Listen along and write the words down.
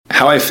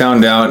how I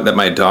found out that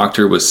my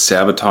doctor was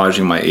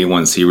sabotaging my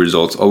A1C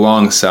results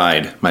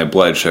alongside my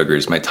blood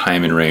sugars, my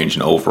time in range,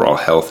 and overall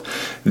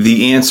health.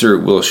 The answer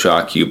will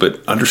shock you,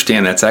 but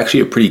understand that's actually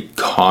a pretty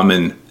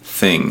common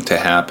thing to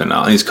happen.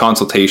 On these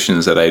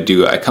consultations that I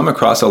do, I come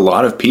across a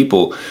lot of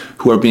people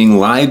who are being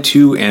lied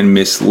to and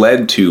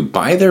misled to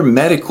by their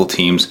medical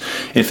teams.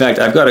 In fact,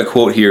 I've got a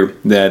quote here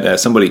that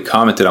somebody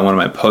commented on one of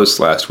my posts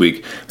last week.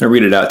 I'm going to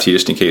read it out to you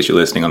just in case you're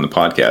listening on the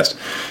podcast.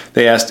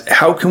 They asked,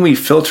 how can we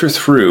filter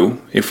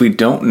through if we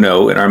don't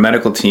know and our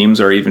medical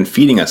teams are even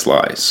feeding us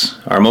lies?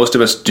 Are most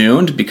of us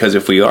doomed? Because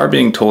if we are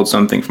being told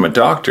something from a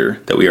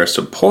doctor that we are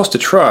supposed to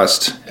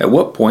trust, at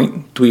what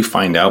point do we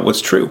find out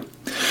what's true?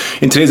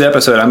 In today's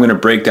episode, I'm going to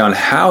break down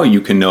how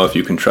you can know if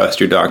you can trust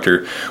your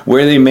doctor,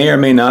 where they may or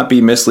may not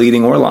be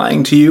misleading or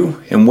lying to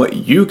you, and what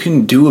you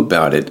can do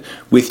about it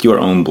with your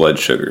own blood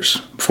sugars.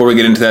 Before we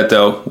get into that,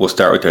 though, we'll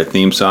start with our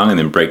theme song and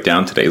then break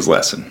down today's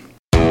lesson.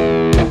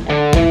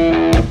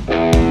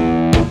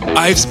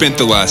 I've spent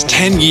the last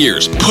 10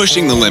 years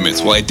pushing the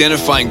limits while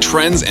identifying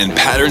trends and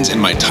patterns in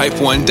my type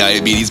 1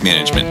 diabetes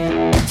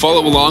management.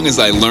 Follow along as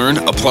I learn,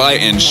 apply,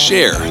 and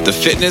share the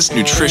fitness,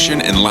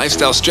 nutrition, and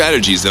lifestyle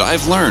strategies that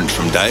I've learned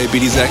from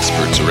diabetes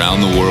experts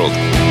around the world.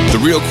 The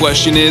real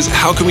question is,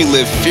 how can we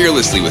live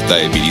fearlessly with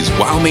diabetes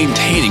while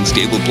maintaining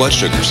stable blood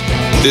sugars?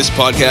 This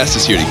podcast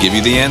is here to give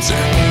you the answer.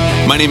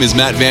 My name is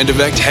Matt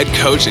Vandevecht, head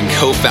coach and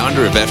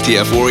co-founder of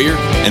FTF Warrior,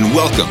 and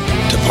welcome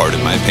to Part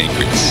of My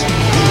Pancreas.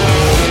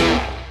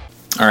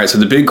 All right, so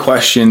the big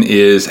question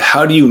is,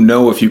 how do you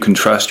know if you can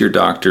trust your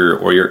doctor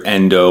or your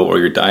endo or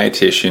your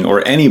dietitian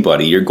or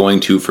anybody you're going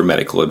to for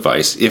medical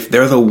advice if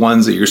they're the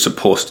ones that you're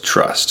supposed to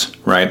trust,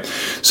 right?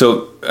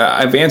 So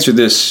I've answered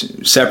this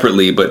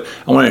separately, but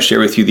I want to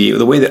share with you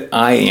the way that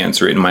I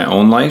answer it in my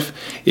own life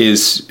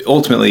is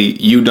ultimately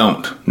you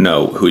don't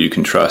know who you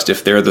can trust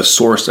if they're the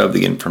source of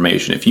the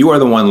information. If you are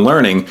the one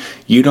learning,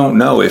 you don't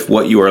know if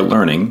what you are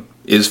learning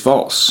is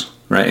false.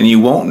 Right? And you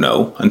won't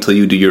know until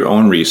you do your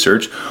own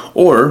research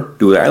or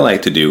do what I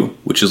like to do,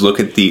 which is look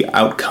at the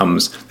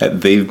outcomes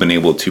that they've been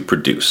able to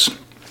produce.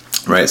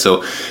 Right?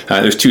 So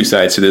there's two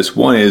sides to this.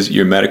 One is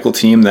your medical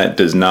team that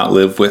does not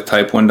live with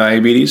type 1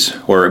 diabetes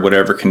or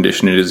whatever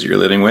condition it is you're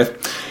living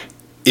with.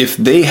 If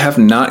they have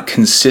not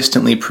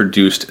consistently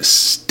produced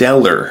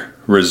stellar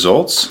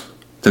results,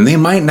 then they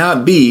might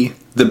not be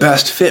the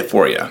best fit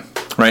for you.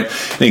 Right?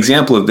 An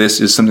example of this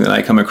is something that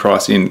I come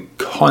across in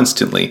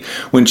constantly.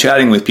 When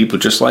chatting with people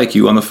just like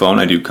you on the phone,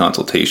 I do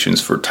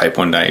consultations for type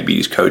 1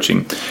 diabetes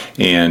coaching.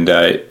 And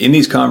in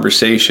these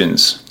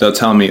conversations, they'll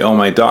tell me, oh,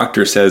 my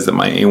doctor says that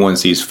my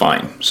A1C is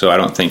fine, so I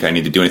don't think I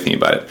need to do anything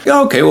about it.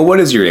 Oh, okay, well, what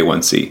is your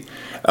A1C?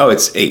 Oh,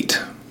 it's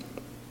 8.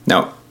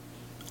 Now,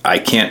 I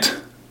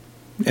can't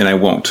and I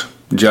won't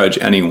judge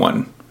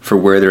anyone for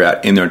where they're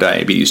at in their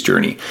diabetes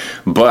journey.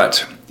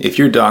 But if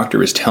your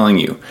doctor is telling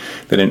you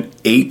that an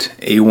 8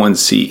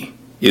 A1C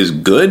is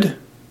good,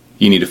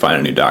 you need to find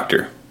a new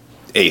doctor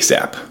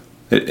ASAP.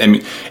 I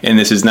mean, and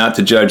this is not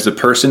to judge the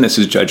person, this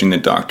is judging the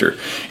doctor.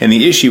 And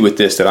the issue with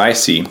this that I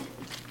see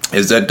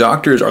is that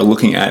doctors are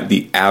looking at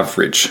the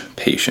average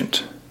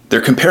patient. They're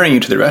comparing you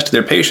to the rest of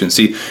their patients.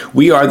 See,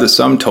 we are the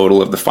sum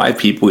total of the 5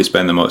 people we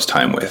spend the most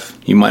time with.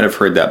 You might have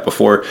heard that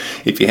before.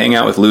 If you hang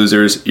out with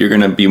losers, you're going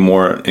to be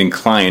more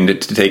inclined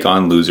to take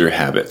on loser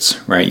habits,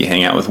 right? You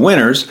hang out with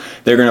winners,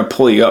 they're going to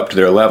pull you up to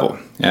their level.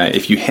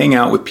 If you hang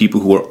out with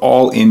people who are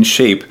all in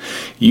shape,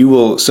 you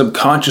will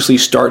subconsciously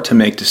start to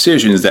make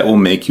decisions that will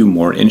make you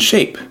more in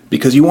shape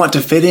because you want to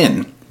fit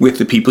in with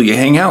the people you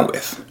hang out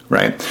with,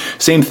 right?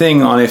 Same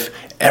thing on if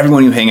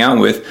everyone you hang out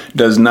with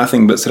does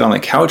nothing but sit on the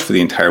couch for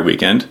the entire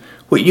weekend.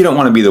 Well, you don't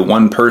want to be the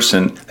one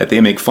person that they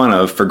make fun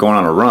of for going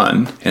on a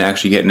run and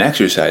actually getting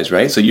exercise,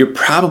 right? So you're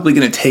probably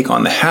going to take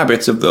on the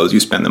habits of those you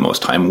spend the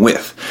most time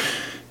with.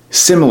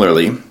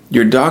 Similarly,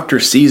 your doctor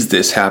sees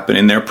this happen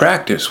in their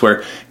practice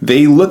where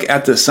they look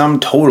at the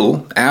sum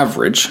total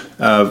average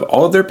of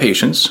all of their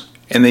patients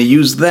and they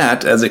use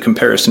that as a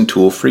comparison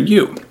tool for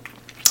you.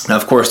 Now,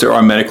 of course, there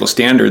are medical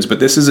standards, but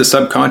this is a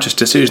subconscious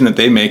decision that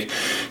they make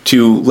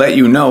to let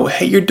you know,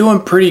 hey, you're doing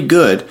pretty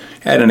good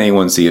at an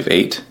A1C of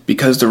 8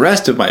 because the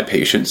rest of my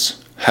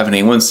patients have an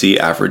A1C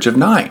average of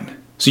 9.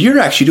 So you're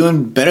actually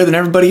doing better than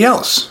everybody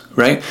else,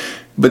 right?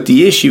 But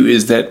the issue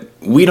is that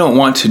we don't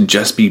want to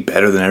just be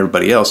better than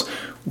everybody else.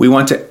 We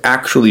want to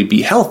actually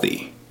be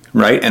healthy,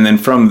 right? And then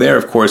from there,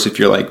 of course, if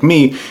you're like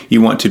me,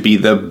 you want to be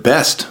the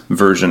best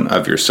version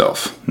of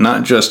yourself,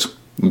 not just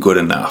good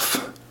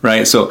enough.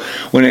 Right? So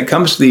when it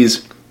comes to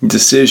these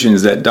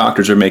decisions that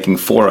doctors are making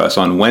for us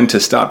on when to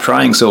stop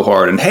trying so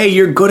hard and, hey,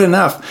 you're good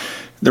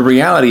enough, the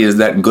reality is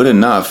that good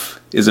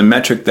enough is a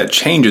metric that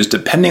changes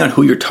depending on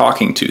who you're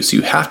talking to. So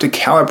you have to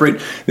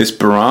calibrate this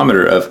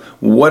barometer of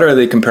what are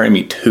they comparing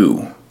me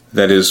to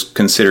that is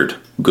considered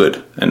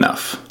good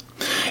enough.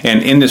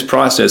 And in this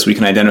process, we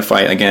can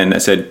identify, again, I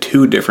said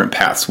 2 different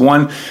paths.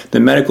 One, the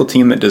medical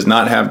team that does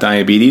not have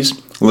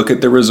diabetes, look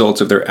at the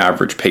results of their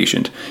average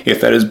patient.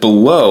 If that is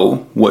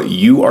below what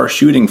you are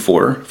shooting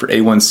for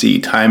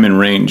A1C, time in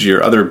range,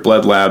 your other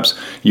blood labs,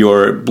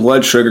 your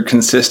blood sugar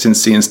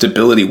consistency and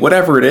stability,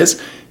 whatever it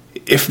is,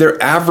 If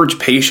their average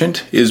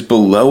patient is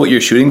below what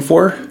you're shooting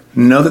for,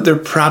 know that they're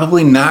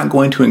probably not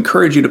going to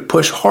encourage you to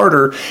push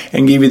harder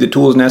and give you the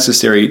tools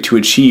necessary to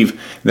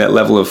achieve that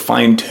level of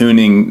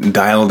fine-tuning,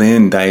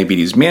 dialed-in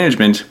diabetes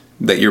management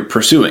that you're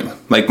pursuing,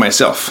 like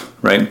myself,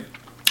 right?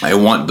 I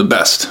want the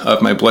best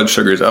of my blood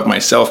sugars, of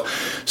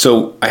myself,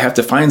 so I have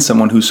to find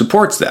someone who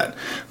supports that.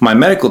 My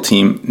medical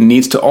team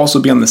needs to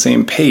also be on the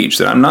same page,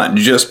 that I'm not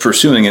just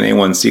pursuing an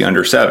A1C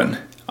under 7.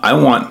 I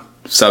want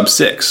sub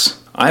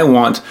 6. I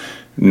want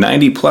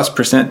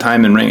 90+%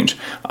 time in range.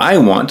 I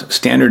want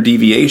standard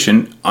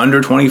deviation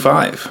under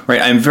 25,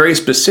 right? I'm very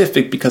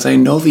specific because I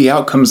know the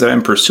outcomes that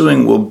I'm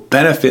pursuing will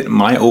benefit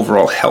my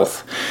overall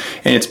health.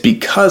 And it's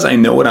because I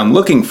know what I'm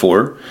looking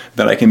for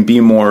that I can be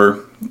more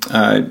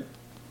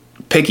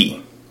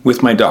picky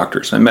with my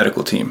doctors, my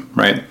medical team,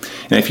 right?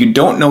 And if you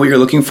don't know what you're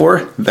looking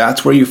for,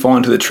 that's where you fall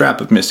into the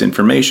trap of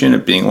misinformation,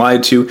 of being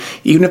lied to,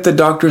 even if the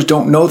doctors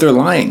don't know they're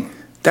lying.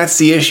 That's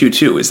the issue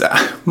too, is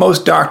that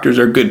most doctors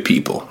are good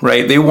people,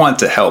 right? They want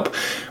to help,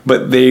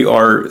 but they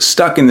are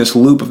stuck in this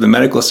loop of the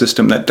medical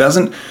system that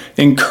doesn't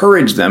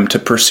encourage them to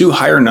pursue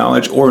higher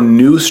knowledge or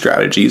new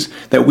strategies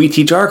that we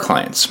teach our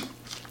clients.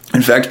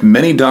 In fact,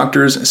 many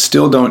doctors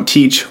still don't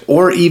teach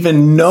or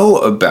even know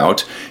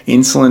about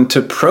insulin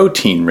to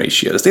protein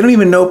ratios. They don't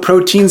even know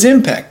proteins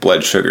impact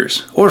blood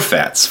sugars or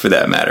fats for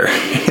that matter.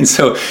 And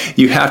so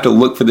you have to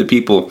look for the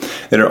people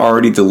that are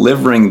already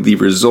delivering the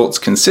results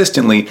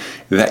consistently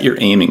that you're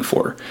aiming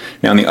for.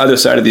 Now, on the other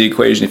side of the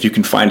equation, if you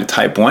can find a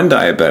type 1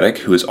 diabetic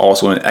who is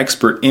also an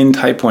expert in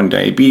type 1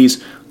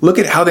 diabetes, look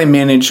at how they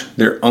manage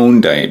their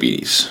own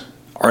diabetes.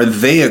 Are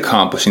they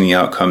accomplishing the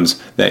outcomes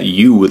that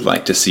you would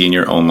like to see in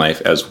your own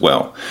life as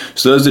well?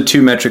 So those are the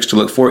two metrics to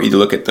look for. Either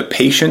look at the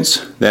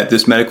patients that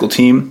this medical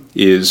team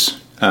is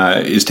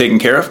taking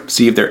care of,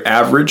 see if their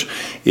average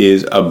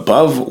is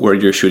above where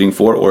you're shooting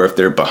for or if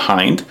they're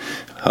behind.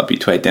 Help you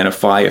to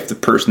identify if the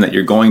person that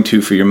you're going to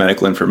for your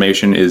medical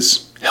information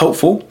is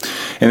helpful.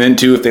 And then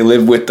two, if they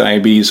live with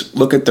diabetes,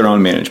 look at their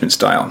own management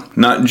style.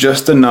 Not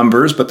just the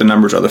numbers, but the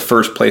numbers are the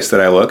first place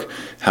that I look.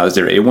 How's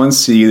their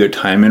A1C, their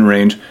time in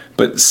range?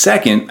 But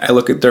second, I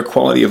look at their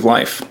quality of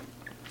life.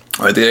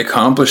 Are they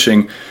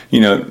accomplishing,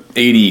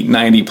 80,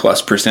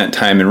 90+%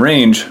 time in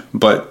range,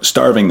 but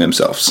starving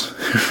themselves,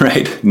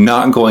 right?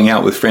 Not going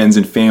out with friends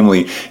and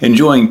family,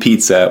 enjoying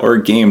pizza or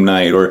game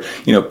night or,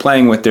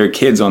 playing with their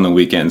kids on the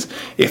weekends.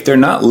 If they're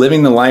not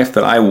living the life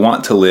that I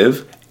want to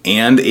live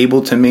and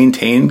able to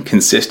maintain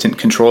consistent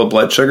control of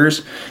blood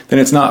sugars, then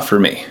it's not for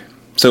me.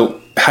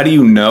 So how do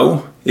you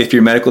know if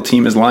your medical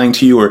team is lying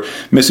to you or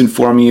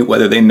misinforming you,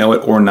 whether they know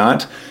it or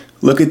not?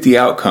 Look at the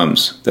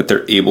outcomes that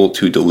they're able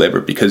to deliver,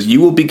 because you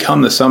will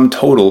become the sum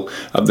total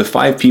of the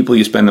 5 people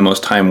you spend the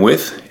most time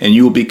with, and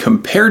you will be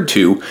compared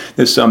to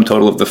the sum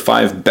total of the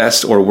 5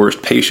 best or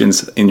worst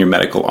patients in your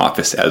medical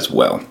office as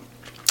well.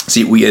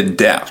 See, we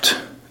adapt.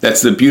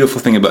 That's the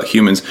beautiful thing about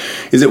humans,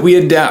 is that we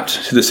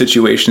adapt to the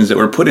situations that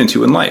we're put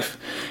into in life.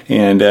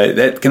 And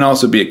that can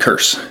also be a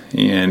curse.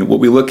 And what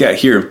we look at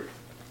here,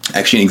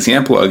 actually, an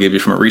example I'll give you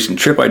from a recent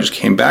trip I just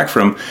came back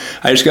from.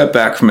 I just got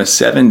back from a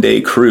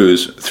 7-day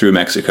cruise through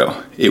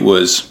Mexico. It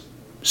was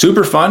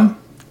super fun.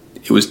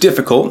 It was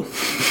difficult.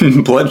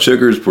 Blood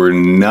sugars were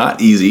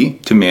not easy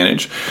to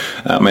manage.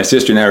 My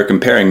sister and I were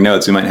comparing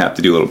notes. We might have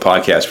to do a little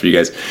podcast for you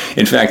guys.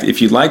 In fact,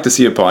 if you'd like to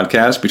see a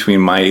podcast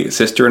between my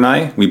sister and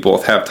I, we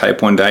both have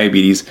type 1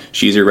 diabetes.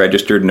 She's a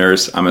registered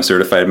nurse. I'm a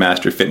certified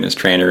master fitness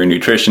trainer and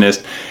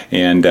nutritionist.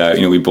 And,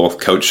 we both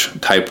coach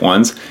type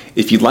 1s.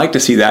 If you'd like to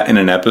see that in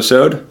an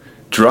episode,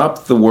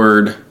 drop the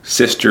word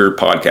sister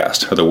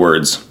podcast or the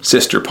words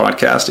sister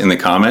podcast in the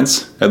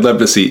comments. I'd love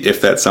to see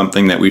if that's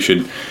something that we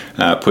should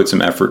put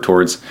some effort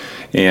towards.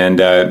 And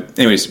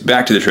anyways,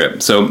 back to the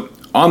trip. So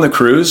on the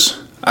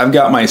cruise, I've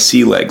got my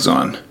sea legs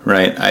on,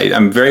 right?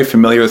 I'm very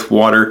familiar with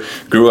water,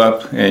 grew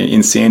up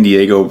in San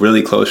Diego,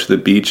 really close to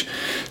the beach,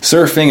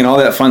 surfing and all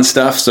that fun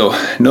stuff. So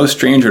no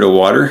stranger to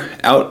water.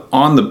 Out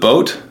on the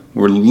boat,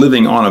 we're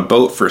living on a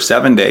boat for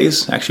 7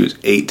 days. Actually, it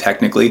was 8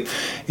 technically.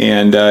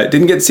 And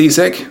didn't get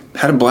seasick.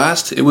 Had a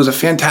blast. It was a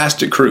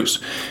fantastic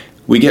cruise.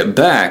 We get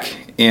back,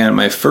 and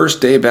my first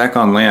day back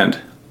on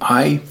land,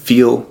 I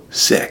feel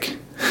sick.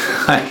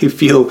 I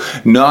feel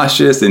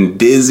nauseous and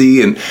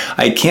dizzy, and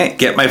I can't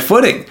get my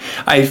footing.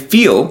 I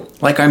feel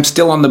like I'm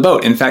still on the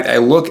boat. In fact, I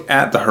look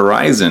at the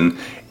horizon,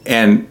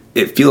 and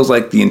it feels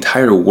like the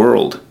entire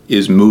world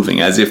is moving,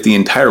 as if the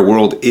entire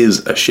world is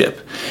a ship.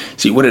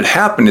 See, what had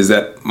happened is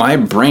that my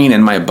brain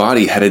and my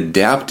body had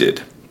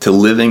adapted to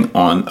living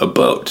on a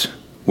boat,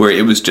 where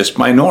it was just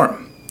my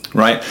norm,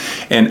 right?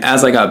 And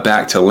as I got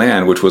back to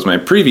land, which was my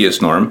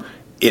previous norm,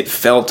 it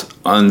felt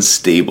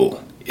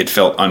unstable. It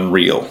felt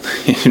unreal.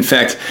 In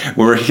fact,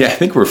 I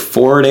think we're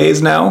 4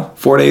 days now,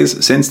 4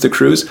 days since the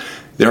cruise.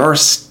 There are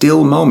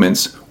still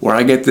moments where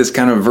I get this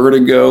kind of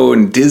vertigo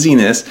and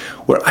dizziness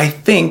where I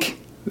think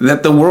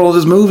that the world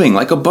is moving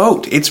like a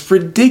boat. It's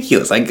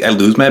ridiculous. I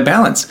lose my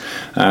balance.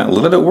 A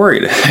little bit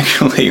worried,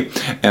 actually.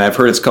 And I've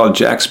heard it's called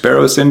Jack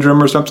Sparrow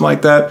syndrome or something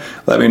like that.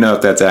 Let me know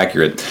if that's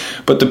accurate.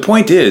 But the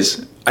point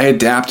is, I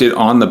adapted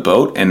on the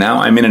boat, and now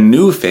I'm in a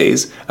new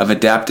phase of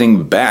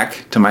adapting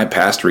back to my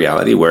past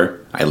reality where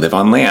I live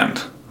on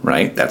land,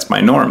 right? That's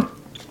my norm.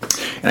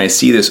 And I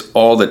see this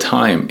all the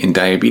time in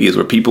diabetes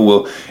where people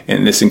will,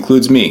 and this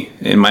includes me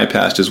in my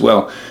past as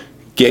well,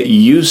 get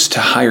used to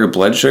higher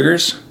blood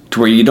sugars to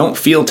where you don't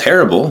feel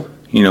terrible,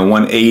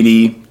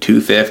 180,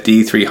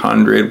 250,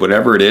 300,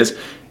 whatever it is.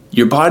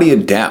 Your body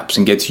adapts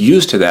and gets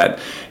used to that.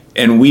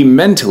 And we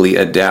mentally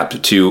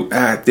adapt to,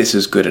 this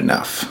is good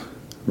enough,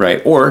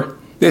 right? Or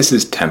this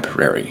is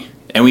temporary.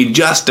 And we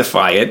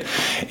justify it.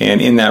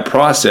 And in that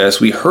process,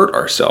 we hurt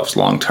ourselves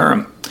long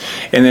term.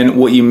 And then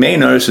what you may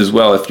notice as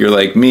well, if you're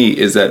like me,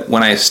 is that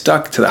when I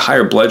stuck to the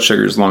higher blood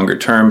sugars longer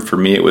term, for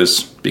me it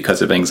was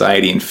because of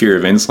anxiety and fear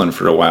of insulin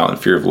for a while and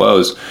fear of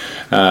lows.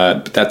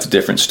 But that's a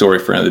different story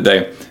for another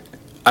day.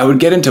 I would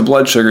get into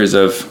blood sugars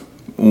of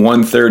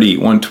 130,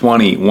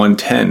 120,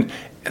 110,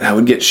 and I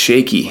would get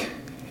shaky,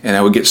 and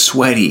I would get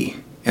sweaty,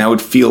 and I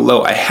would feel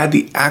low. I had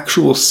the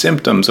actual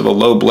symptoms of a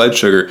low blood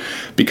sugar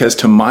because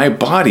to my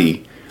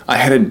body, I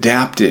had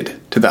adapted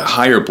to the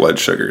higher blood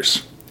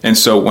sugars. And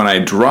so when I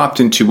dropped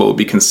into what would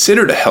be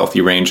considered a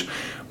healthy range,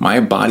 my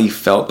body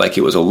felt like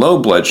it was a low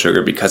blood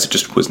sugar because it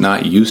just was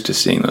not used to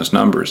seeing those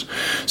numbers.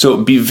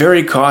 So be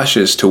very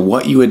cautious to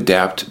what you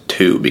adapt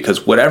to,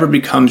 because whatever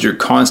becomes your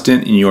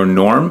constant and your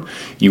norm,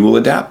 you will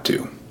adapt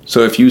to.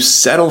 So if you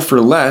settle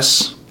for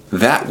less,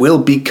 that will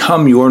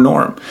become your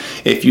norm.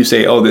 If you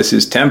say, oh, this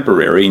is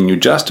temporary, and you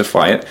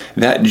justify it,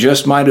 that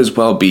just might as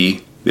well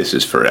be, this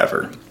is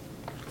forever.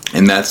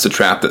 And that's the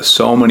trap that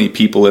so many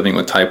people living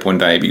with type 1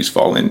 diabetes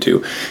fall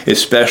into,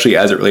 especially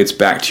as it relates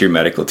back to your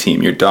medical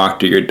team, your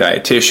doctor, your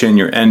dietitian,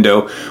 your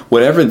endo,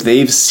 whatever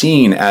they've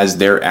seen as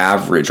their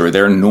average or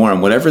their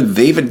norm, whatever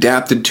they've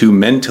adapted to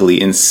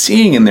mentally and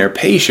seeing in their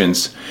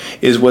patients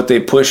is what they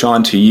push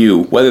onto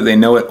you, whether they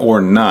know it or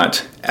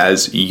not,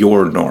 as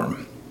your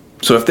norm.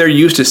 So if they're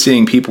used to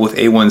seeing people with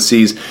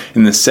A1Cs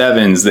in the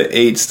 7s, the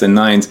 8s, the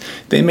 9s,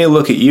 they may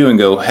look at you and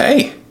go,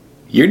 hey,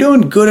 you're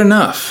doing good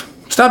enough.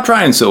 Stop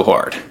trying so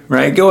hard,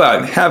 right? Go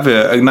out and have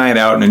a night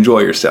out and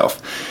enjoy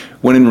yourself.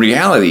 When in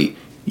reality,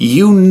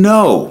 you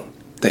know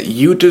that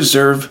you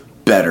deserve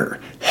better,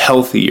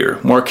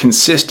 healthier, more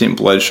consistent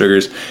blood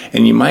sugars,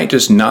 and you might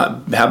just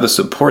not have the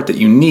support that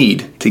you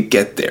need to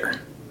get there,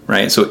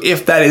 right? So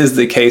if that is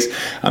the case,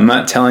 I'm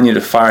not telling you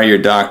to fire your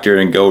doctor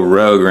and go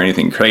rogue or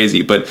anything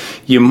crazy, but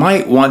you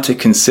might want to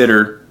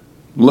consider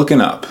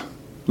looking up,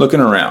 looking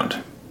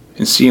around,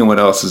 and seeing what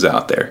else is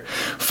out there.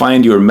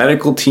 Find your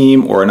medical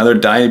team or another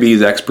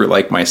diabetes expert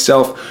like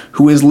myself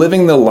who is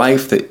living the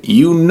life that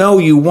you know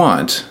you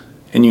want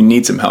and you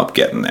need some help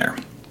getting there.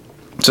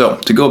 So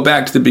to go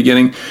back to the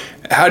beginning,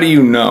 how do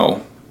you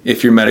know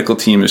if your medical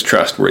team is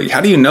trustworthy?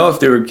 How do you know if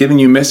they're giving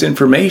you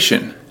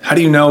misinformation? How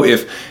do you know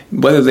if,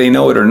 whether they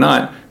know it or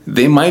not,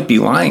 they might be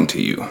lying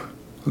to you?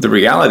 The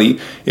reality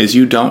is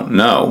you don't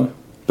know,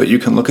 but you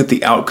can look at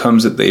the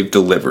outcomes that they've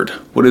delivered.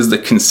 What is the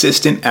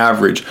consistent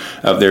average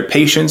of their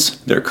patients,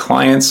 their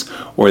clients,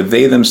 or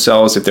they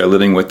themselves if they're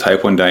living with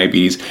type 1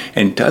 diabetes?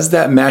 And does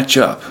that match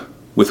up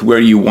with where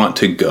you want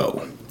to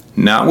go?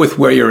 Not with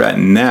where you're at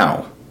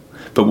now,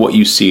 but what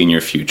you see in your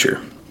future.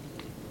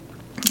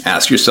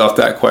 Ask yourself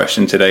that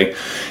question today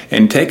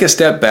and take a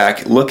step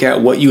back, look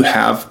at what you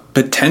have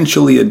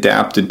potentially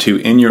adapted to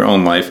in your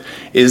own life.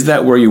 Is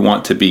that where you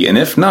want to be? And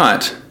if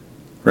not,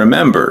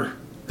 remember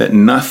that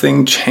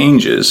nothing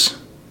changes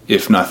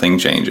if nothing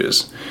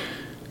changes.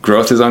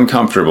 Growth is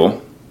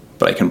uncomfortable,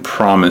 but I can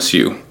promise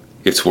you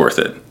it's worth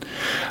it.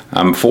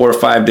 I'm 4 or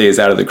 5 days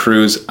out of the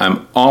cruise.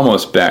 I'm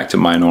almost back to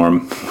my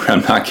norm where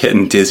I'm not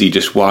getting dizzy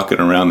just walking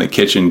around the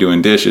kitchen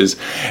doing dishes.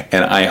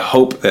 And I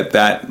hope that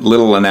that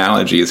little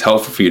analogy is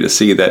helpful for you to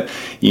see that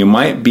you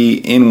might be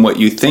in what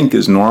you think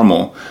is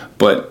normal,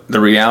 but the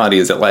reality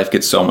is that life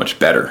gets so much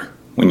better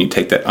when you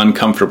take that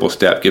uncomfortable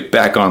step, get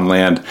back on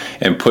land,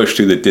 and push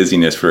through the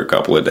dizziness for a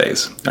couple of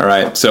days. All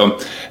right, so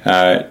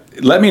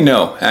let me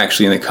know,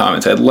 actually, in the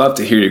comments. I'd love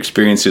to hear your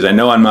experiences. I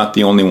know I'm not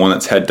the only one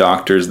that's had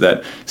doctors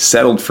that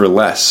settled for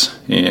less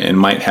and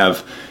might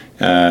have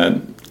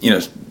gotten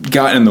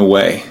in the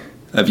way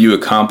of you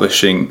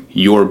accomplishing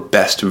your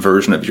best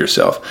version of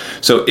yourself.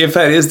 So if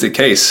that is the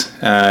case,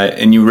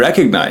 and you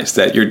recognize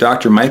that your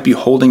doctor might be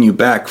holding you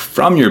back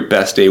from your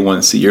best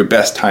A1C, your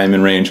best time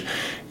in range,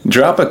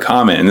 drop a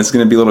comment, and this is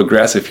going to be a little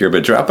aggressive here,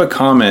 but drop a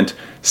comment,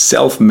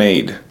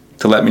 self-made,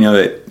 to let me know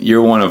that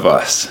you're one of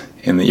us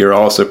and that you're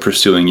also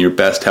pursuing your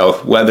best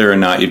health, whether or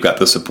not you've got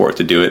the support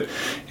to do it.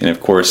 And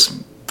of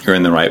course, you're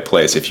in the right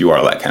place if you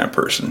are that kind of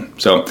person.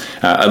 So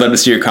I'd love to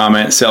see your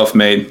comment,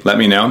 self-made, let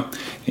me know.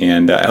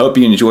 And I hope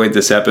you enjoyed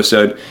this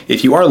episode.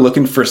 If you are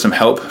looking for some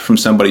help from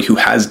somebody who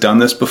has done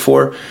this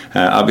before,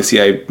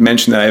 obviously I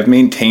mentioned that I've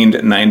maintained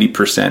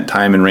 90%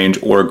 time in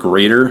range or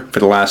greater for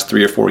the last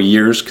 3 or 4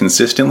 years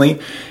consistently.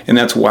 And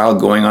that's while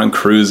going on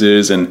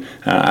cruises. And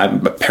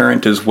I'm a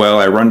parent as well.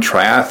 I run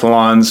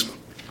triathlons.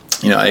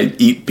 I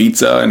eat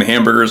pizza and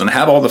hamburgers and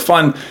have all the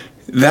fun.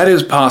 That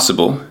is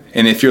possible.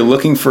 And if you're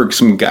looking for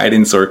some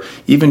guidance or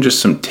even just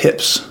some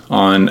tips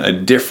on a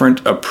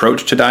different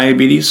approach to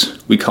diabetes,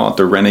 we call it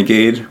the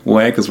renegade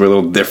way because we're a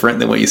little different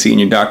than what you see in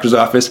your doctor's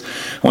office.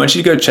 I want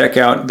you to go check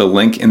out the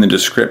link in the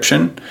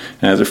description.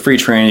 And as a free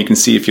training, you can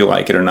see if you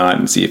like it or not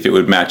and see if it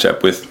would match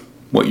up with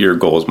what your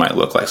goals might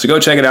look like. So go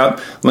check it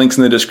out. Links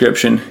in the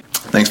description.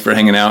 Thanks for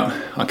hanging out.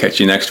 I'll catch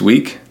you next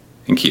week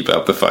and keep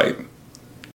up the fight.